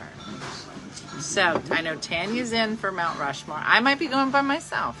 Whatever. So, I know Tanya's in for Mount Rushmore. I might be going by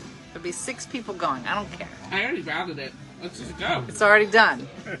myself. There'll be 6 people going. I don't care. I already routed it. Let's just go. It's already done.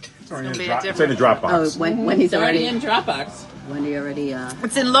 It's already gonna in be the a drop- it's in the different- Dropbox. Oh, when he's It's already already in Dropbox. when he already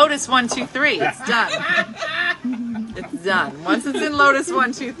It's in Lotus 1, 2, 3. It's done. It's done. Once it's in Lotus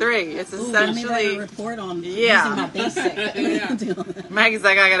 1, 2, 3, it's essentially. report on Yeah. using my basic. Maggie's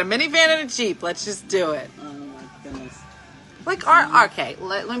like, I got a minivan and a Jeep. Let's just do it. Oh my goodness. Like, okay,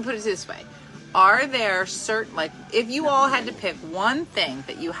 let me put it this way. Are there certain, like, if you all had to pick one thing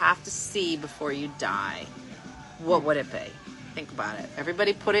that you have to see before you die, what would it be? Think about it.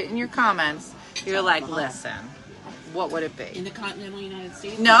 Everybody put it in your comments. You're like, listen, what would it In be? the continental United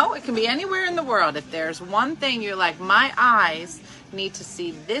States? No, it can be anywhere in the world. If there's one thing you're like, my eyes need to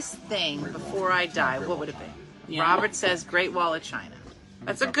see this thing before I die, what would it be? Yeah. Robert says Great Wall of China.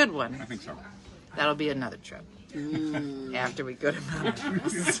 That's a good I one. think so. That'll be another trip. After we go to Mount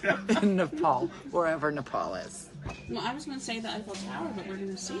Everest in Nepal, wherever Nepal is. Well, I was going to say the Eiffel Tower, but we're going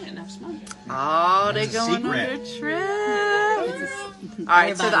to see it next month. Oh, they That's a going on secret. a trip. All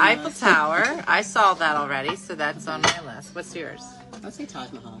right, so the Everybody Eiffel knows. Tower, I saw that already, so that's on my list. What's yours? I'd say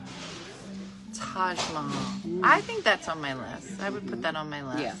Taj Mahal. Taj Mahal. I think that's on my list. I would put that on my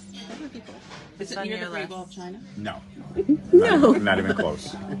list. Yeah. That would be cool. It's Is on it near your the Great list. Wall of China? No. No. Not even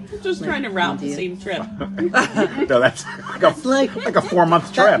close. Just trying to route the India. same trip. No, that's like a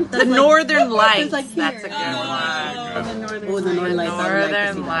 4-month trip. The Northern Lights. like That's a here. good one. The northern Oh, the Northern Lights. I would like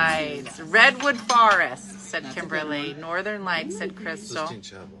to see Northern that. Lights. Redwood Forest, said That's a good Kimberly. Northern Lights, said Crystal. Sistine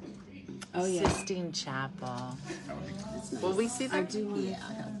Chapel. Oh, yeah. Sistine Chapel. That's nice. Will we see I that? do want Yeah,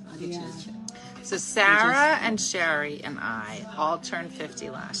 I'll get you this trip. So Sarah and Sherry and I all turned 50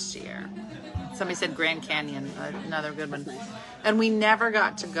 last year. Somebody said Grand Canyon, another good one. And we never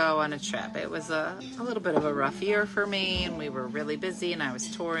got to go on a trip. It was a little bit of a rough year for me, and we were really busy, and I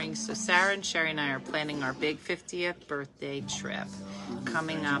was touring. So Sarah and Sherry and I are planning our big 50th birthday trip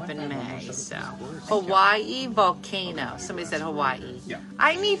coming up in May. So Hawaii volcano. Somebody said Hawaii. Yeah.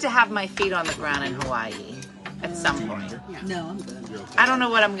 I need to have my feet on the ground in Hawaii at some point. No, I'm good. I don't know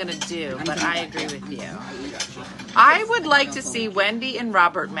what I'm going to do, but I agree with you. I would like to see Wendy and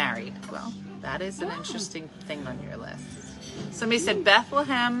Robert married. Well, that is an interesting thing on your list. Somebody said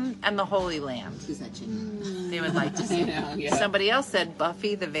Bethlehem and the Holy Land. Who's that chick? They would like to see. Yeah, yeah. Somebody else said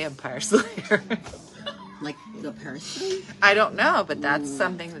Buffy the Vampire Slayer. Like the person? I don't know, but that's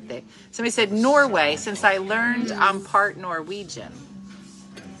something that they... Somebody said Norway, since I learned I'm part Norwegian.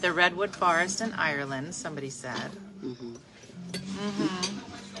 The Redwood Forest in Ireland, somebody said.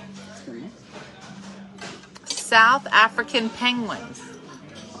 South African penguins.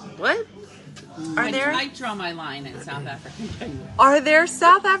 What? Are there I draw my line at South African penguin. are there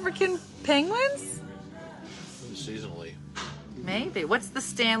South African penguins? Seasonally. Maybe. What's the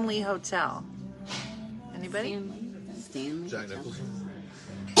Stanley Hotel? Anybody? Stanley? Jack Nicholson.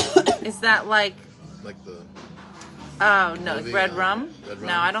 Is that like Like the. oh no, Maybe, Red Rum? Red No,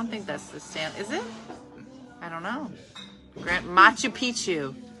 Rum. I don't think that's the Stan. Is it? I don't know. Machu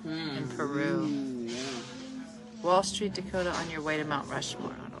Picchu in Peru. Wall Street, Dakota, on your way to Mount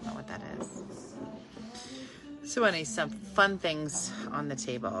Rushmore. I don't know what that is. So some fun things on the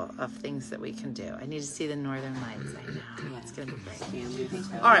table of things that we can do. I need to see the Northern Lights. I know. It's going to be great. Stanley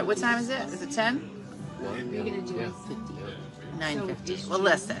Hotel. All right, what time is it? Is it 10? We're going to do it 50. 9:50. Well,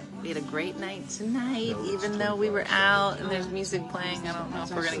 listen, we had a great night tonight, even though we were out and there's music playing. I don't know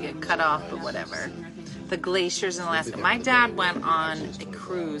if we're going to get cut off, but whatever. The glaciers in Alaska. My dad went on a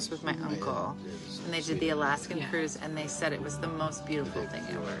cruise with my uncle, and they did the Alaskan cruise, and they said it was the most beautiful thing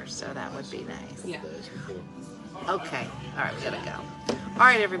ever, so that would be nice. Yeah. Okay. All right, we gotta go. All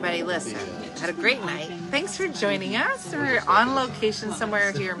right, everybody, listen. Had a great night. Thanks for joining us. We're on location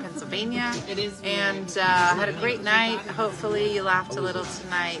somewhere here in Pennsylvania. It is And had a great night. Hopefully you laughed a little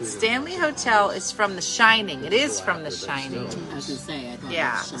tonight. Stanley Hotel is from The Shining. It is from The Shining. I was going to say, I thought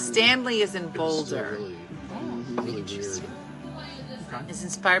Yeah. it was Shining. Stanley is in Boulder. Really weird. It's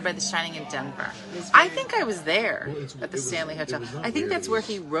inspired by The Shining in Denver. I think I was there at the Stanley Hotel. I think that's where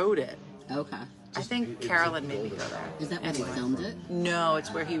he wrote it. Okay. I think Carolyn made me go there. Is that where Anyway. they filmed it? No,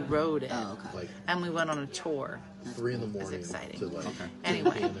 it's where he wrote it. Oh, okay. And we went on a tour. 3 in the morning exciting. to like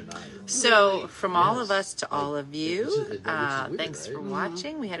Anyway. 10 p.m. at night. So, from all of Yes. us to all of you, Which is weird, thanks right? for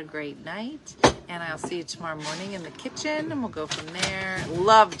watching. We had a great night, and I'll see you tomorrow morning in the kitchen, and we'll go from there.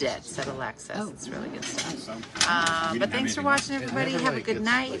 Loved it, said Alexis. It's really good stuff. So, we But didn't thanks for have watching, anything. everybody. It never, Have a like, good gets,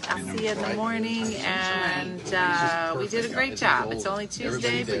 night. like, I'll see you in the Friday. morning, and we did a great job. It's only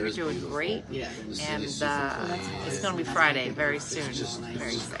Tuesday, but you're doing great. And it's going to be Friday very soon.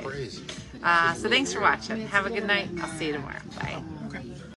 Very excited. Crazy. So thanks for watching. Have a good night. I'll see you tomorrow. Bye.